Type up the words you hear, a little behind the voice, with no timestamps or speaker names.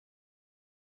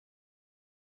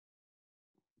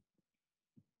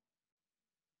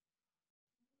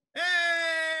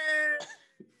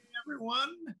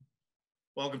everyone.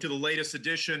 Welcome to the latest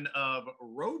edition of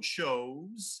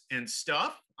Roadshows and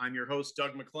Stuff. I'm your host,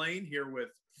 Doug McLean, here with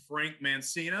Frank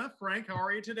Mancina. Frank, how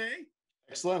are you today?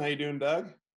 Excellent. How you doing,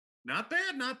 Doug? Not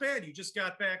bad, not bad. You just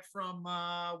got back from,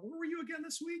 where were you again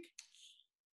this week?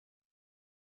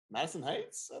 Madison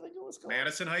Heights, I think it was called.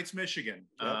 Madison Heights, Michigan.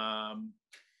 Yep.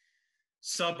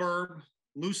 Suburb,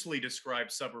 loosely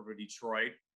described suburb of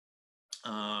Detroit.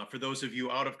 For those of you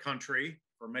out of country,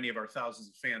 for many of our thousands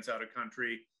of fans out of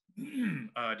country,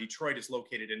 Detroit is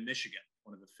located in Michigan,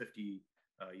 one of the 50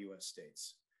 U.S.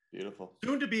 states. Beautiful.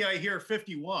 Soon to be, I hear,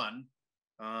 51,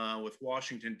 with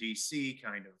Washington, D.C.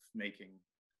 kind of making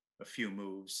a few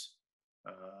moves.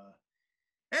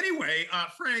 Anyway,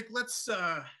 Frank, let's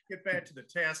get back to the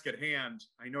task at hand.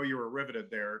 I know you were riveted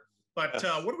there, but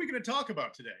what are we going to talk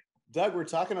about today? Doug, we're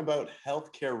talking about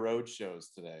healthcare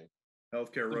roadshows today.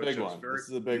 Healthcare roadshows. This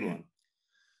is a big one.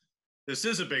 This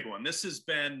is a big one. This has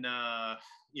been,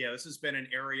 this has been an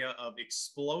area of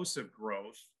explosive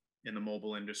growth in the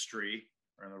mobile industry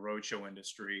or in the roadshow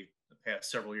industry the past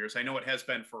several years. I know it has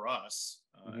been for us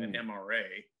at MRA.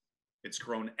 It's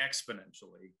grown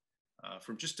exponentially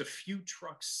from just a few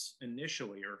trucks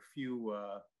initially, or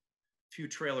a few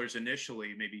trailers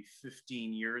initially, maybe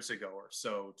 15 years ago or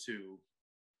so, to,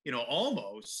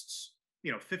 almost,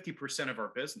 50% of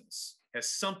our business has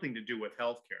something to do with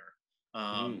healthcare.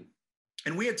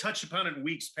 And we had touched upon it in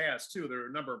weeks past, too. There are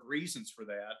a number of reasons for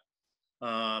that,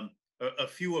 a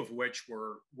few of which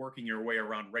were working your way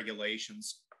around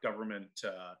regulations, government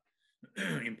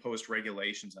imposed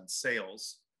regulations on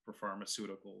sales for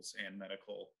pharmaceuticals and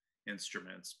medical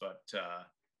instruments. But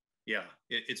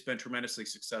it's been tremendously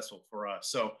successful for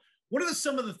us. So what are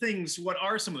some of the things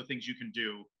you can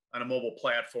do on a mobile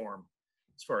platform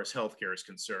as far as healthcare is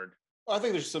concerned? I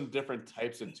think there's some different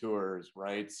types of tours,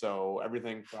 right? So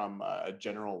everything from a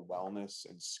general wellness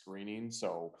and screening.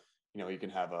 So, you can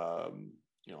have a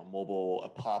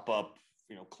pop-up,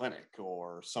 clinic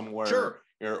or somewhere, sure.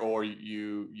 or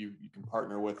you can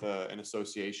partner with an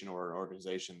association or an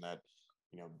organization that,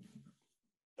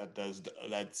 that does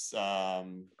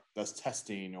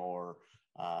testing, or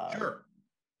sure.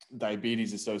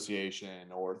 diabetes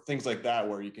association or things like that,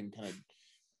 where you can kind of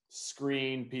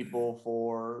screen people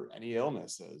for any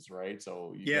illnesses, right?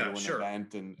 So you go to an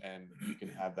event and you can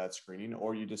have that screening,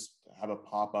 or you just have a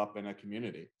pop-up in a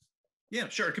community. Yeah,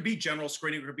 sure. It could be general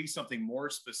screening. It could be something more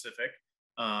specific,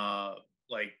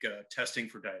 like testing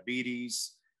for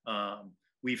diabetes.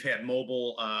 We've had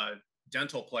mobile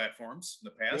dental platforms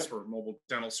in the past for mobile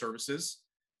dental services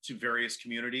to various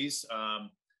communities.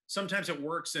 Sometimes it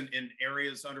works in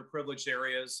areas, underprivileged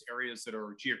areas that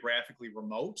are geographically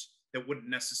remote, that wouldn't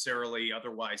necessarily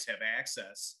otherwise have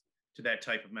access to that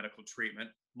type of medical treatment.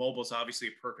 Mobile is obviously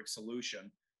a perfect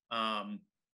solution.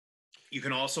 You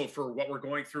can also, for what we're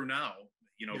going through now,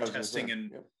 testing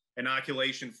and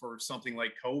inoculation for something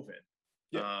like COVID,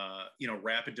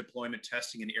 rapid deployment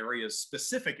testing in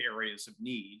specific areas of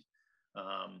need.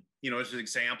 As an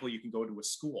example, you can go to a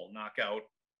school, knock out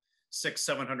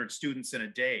 600-700 students in a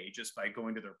day just by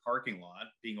going to their parking lot,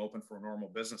 being open for normal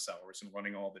business hours and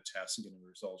running all the tests and getting the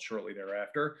results shortly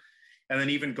thereafter. And then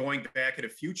even going back at a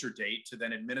future date to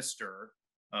then administer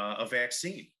a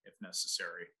vaccine if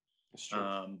necessary. That's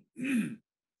true.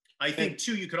 I think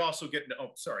too, you could also get into,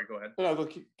 sorry, go ahead. No,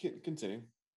 continue.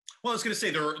 Well, I was going to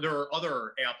say there are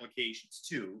other applications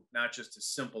too, not just as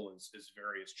simple as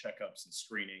various checkups and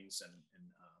screenings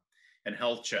and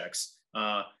health checks.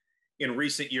 In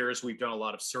recent years, we've done a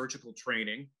lot of surgical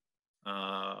training,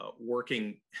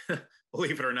 working,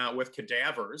 believe it or not, with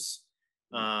cadavers,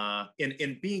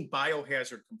 in being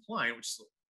biohazard compliant, which is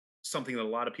something that a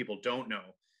lot of people don't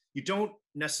know. You don't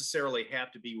necessarily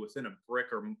have to be within a brick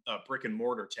and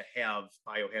mortar to have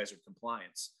biohazard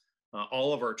compliance.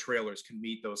 All of our trailers can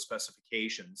meet those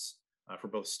specifications for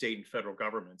both state and federal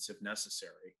governments if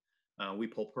necessary. We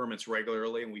pull permits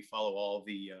regularly, and we follow all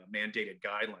the mandated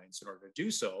guidelines in order to do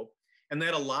so. And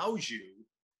that allows you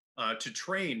to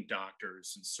train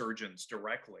doctors and surgeons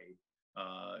directly,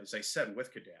 as I said,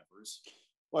 with cadavers.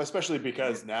 Well, especially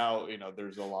because now,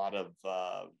 there's a lot of,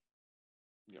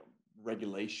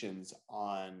 regulations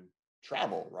on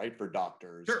travel, right, for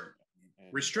doctors. Sure.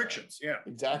 And restrictions.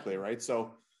 Exactly. Right.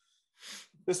 So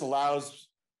this allows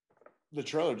the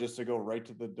trailer just to go right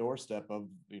to the doorstep of,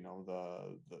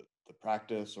 the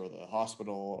practice or the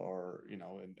hospital, or,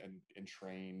 and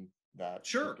train that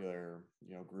particular,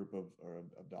 group of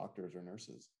doctors or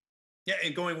nurses. Yeah,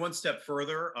 and going one step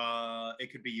further,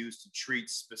 it could be used to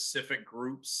treat specific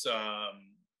groups,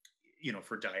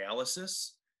 for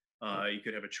dialysis. You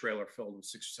could have a trailer filled with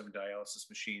 6 or 7 dialysis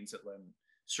machines that then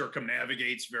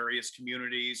circumnavigates various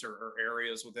communities or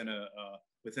areas within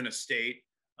a state.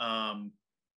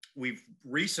 We've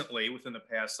recently, within the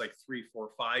past like 3,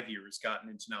 4, 5 years, gotten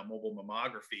into now mobile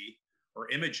mammography or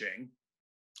imaging,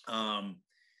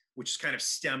 which is kind of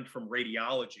stemmed from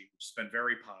radiology, which has been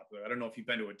very popular. I don't know if you've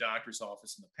been to a doctor's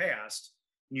office in the past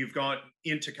and you've gone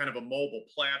into kind of a mobile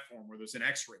platform where there's an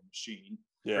x-ray machine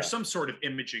or some sort of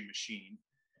imaging machine.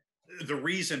 The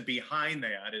reason behind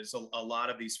that is a lot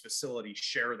of these facilities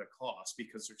share the cost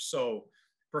because they're so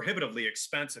prohibitively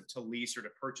expensive to lease or to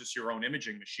purchase your own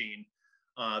imaging machine,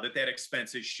 that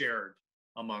expense is shared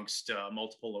amongst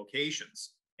multiple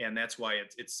locations. And that's why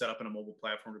it's set up in a mobile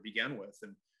platform to begin with.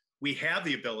 And we have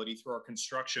the ability through our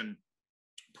construction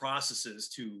processes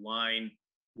to line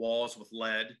walls with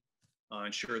lead,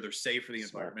 ensure they're safe for the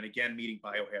environment. Again, meeting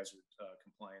biohazard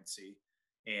compliancy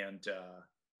and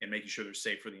making sure they're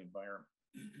safe for the environment.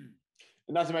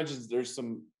 And not to mention, there's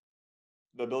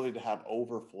the ability to have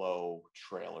overflow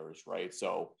trailers, right?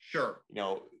 So, sure,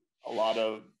 a lot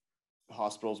of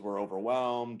hospitals were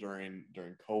overwhelmed during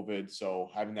COVID. So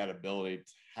having that ability to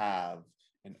have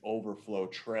an overflow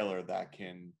trailer that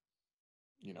can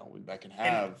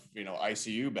have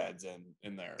ICU beds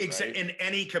in there, right? In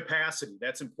any capacity,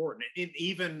 that's important.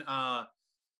 Even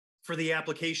for the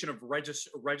application of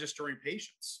registering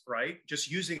patients, right?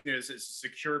 Just using it as a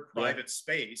secure private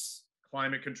space,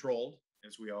 climate controlled,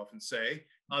 as we often say,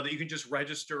 that you can just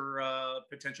register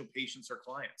potential patients or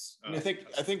clients. I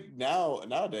think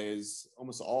nowadays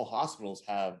almost all hospitals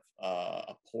have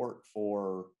a port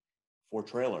for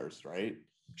trailers, right?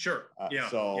 Sure. You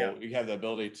have the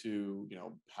ability to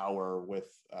power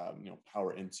with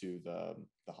power into the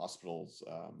hospital's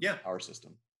power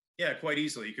system. Yeah, quite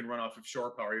easily. You can run off of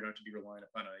shore power. You don't have to be relying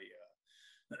upon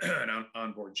an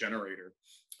onboard generator.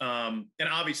 And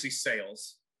obviously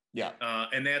sales. Yeah.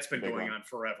 And that's been going on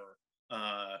forever.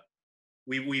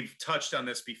 We've touched on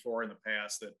this before in the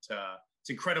past that it's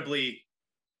incredibly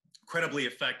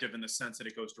effective in the sense that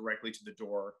it goes directly to the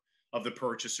door of the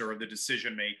purchaser, of the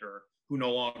decision maker, who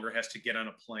no longer has to get on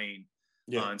a plane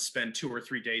and spend 2 or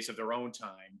 3 days of their own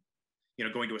time,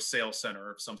 going to a sales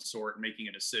center of some sort and making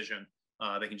a decision.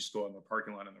 They can just go in the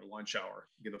parking lot in their lunch hour,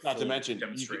 give a full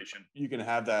demonstration. You can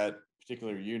have that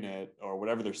particular unit or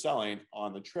whatever they're selling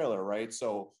on the trailer, right?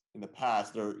 So in the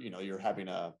past, you're having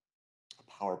a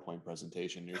PowerPoint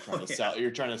presentation. You're trying to sell.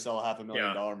 You're trying to sell a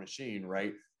 $500,000 machine,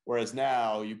 right? Whereas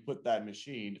now you put that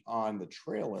machine on the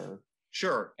trailer.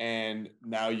 Sure. And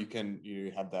now you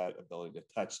have that ability to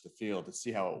touch the field to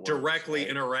see how it works. Directly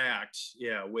interact,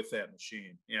 with that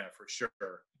machine. Yeah, for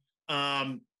sure.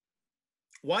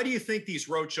 Why do you think these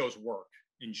roadshows work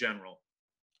in general?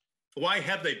 Why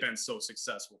have they been so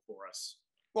successful for us?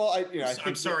 Well,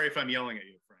 I'm sorry if I'm yelling at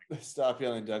you, Frank. Stop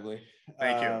yelling, Douglas.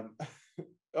 Thank you.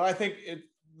 Well, I think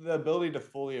the ability to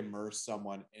fully immerse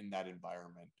someone in that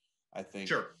environment. I think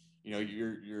you're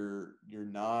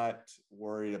not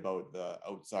worried about the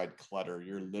outside clutter.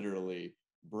 You're literally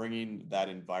bringing that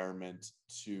environment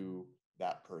to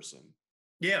that person.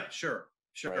 Yeah, sure.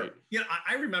 Right?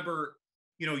 I remember,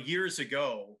 years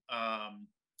ago,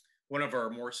 one of our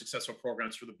more successful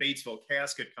programs for the Batesville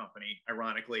Casket Company,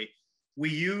 ironically, we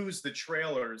use the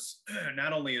trailers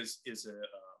not only as a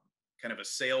kind of a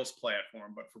sales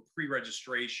platform, but for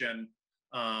pre-registration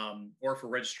or for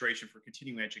registration for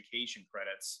continuing education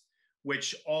credits,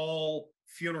 which all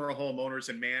funeral home owners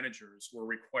and managers were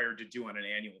required to do on an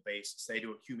annual basis. They had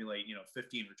to accumulate,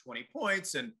 15 or 20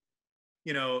 points. And,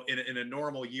 in a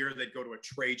normal year, they'd go to a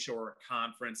trade show or a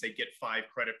conference. They'd get 5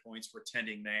 credit points for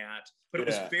attending that. But it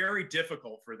was very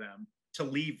difficult for them to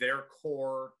leave their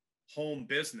core home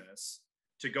business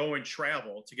to go and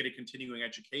travel to get a continuing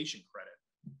education credit.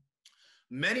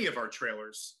 Many of our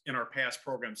trailers in our past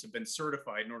programs have been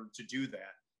certified in order to do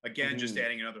that. Again, just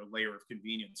adding another layer of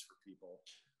convenience for people.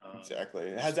 Exactly.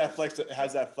 It has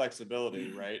that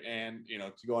flexibility, right? And,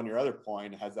 to go on your other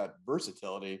point, it has that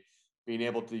versatility, being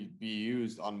able to be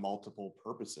used on multiple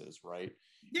purposes, right?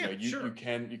 Yeah, sure.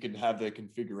 You can have the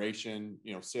configuration,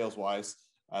 sales wise,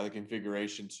 the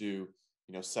configuration to,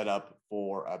 set up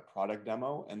for a product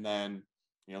demo. And then,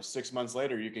 6 months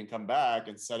later, you can come back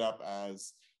and set up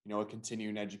as, a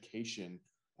continuing education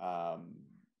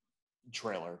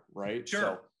trailer, right? Sure.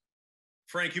 So,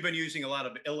 Frank, you've been using a lot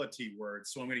of ILIT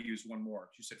words, so I'm going to use one more.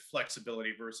 You said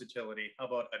flexibility, versatility. How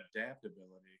about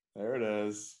adaptability? There it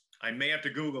is. I may have to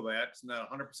Google that. I'm not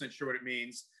 100% sure what it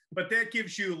means, but that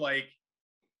gives you like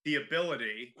the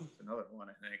ability, another one,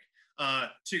 I think,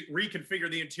 to reconfigure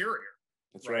the interior.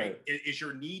 That's right. As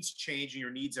your needs change and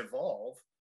your needs evolve,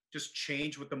 just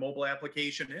change what the mobile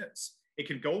application is. It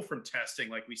can go from testing,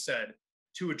 like we said,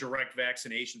 to a direct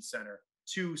vaccination center,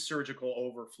 to surgical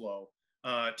overflow,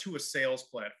 to a sales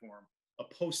platform, a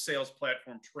post-sales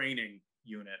platform training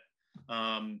unit.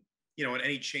 And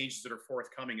any changes that are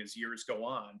forthcoming as years go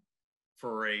on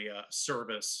for a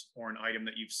service or an item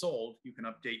that you've sold, you can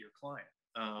update your client.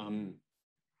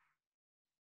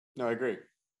 No, I agree.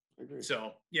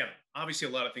 So yeah, obviously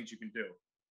a lot of things you can do.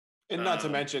 And not to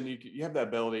mention, you have the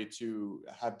ability to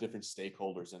have different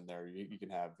stakeholders in there. You can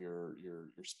have your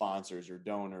sponsors, your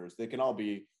donors. They can all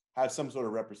have some sort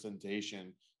of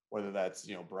representation, whether that's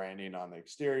branding on the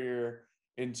exterior,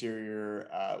 interior,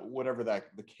 whatever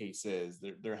the case is.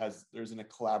 There's a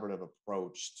collaborative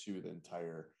approach to the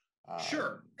entire.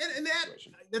 Sure, and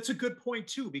that's a good point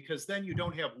too, because then you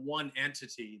don't have one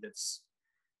entity that's,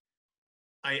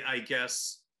 I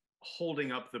guess,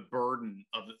 holding up the burden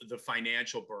of the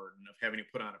financial burden of having to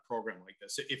put on a program like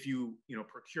this. If you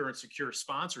procure and secure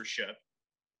sponsorship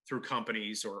through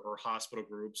companies or hospital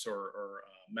groups or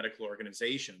medical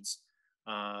organizations,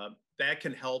 that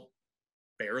can help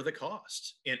bear the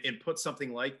cost and put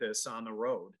something like this on the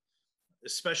road,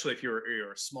 especially if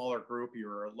you're a smaller group,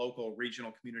 you're a local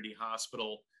regional community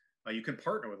hospital. You can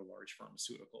partner with a large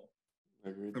pharmaceutical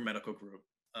or medical group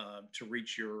to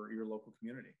reach your local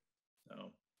community.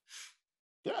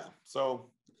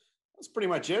 So that's pretty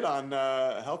much it on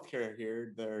healthcare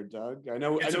here, there, Doug. I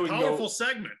know it's a powerful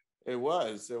segment. It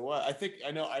was.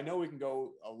 I know we can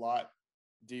go a lot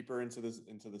deeper into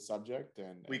the subject,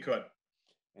 and we could.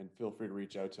 And feel free to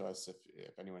reach out to us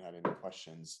if anyone had any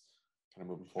questions kind of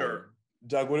moving forward.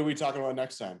 Doug, what are we talking about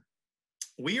next time?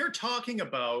 We are talking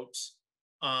about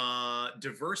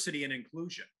diversity and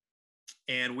inclusion.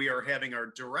 And we are having our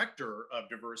director of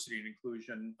diversity and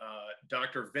inclusion,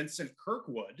 Dr. Vincent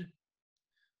Kirkwood,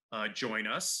 join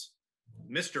us.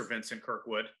 Mr. Vincent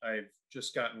Kirkwood. I've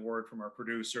just gotten word from our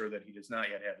producer that he does not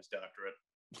yet have his doctorate.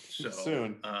 So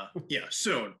soon.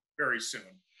 Soon, very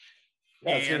soon.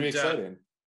 Yeah, it's going to be exciting.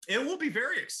 It will be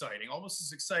very exciting, almost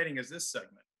as exciting as this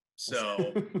segment.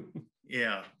 So,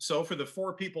 yeah. So for the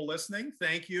 4 people listening,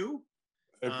 thank you.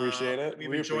 I appreciate it.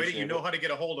 We've enjoyed it. You know how to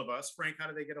get a hold of us. Frank, how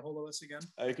do they get a hold of us again?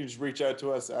 You can just reach out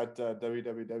to us at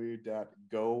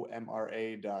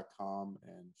www.gomra.com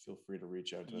and feel free to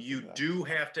reach out to us. You do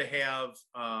have to have,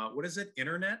 what is it?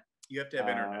 Internet? You have to have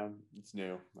internet. It's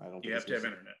new. I don't think you have to have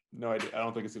internet. No, I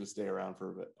don't think it's going to stay around for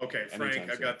a bit. Okay, Frank,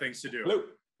 I've got things to do. Hello.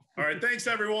 All right. Thanks,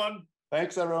 everyone.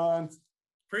 Thanks, everyone.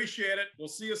 Appreciate it. We'll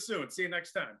see you soon. See you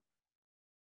next time.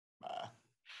 Bye.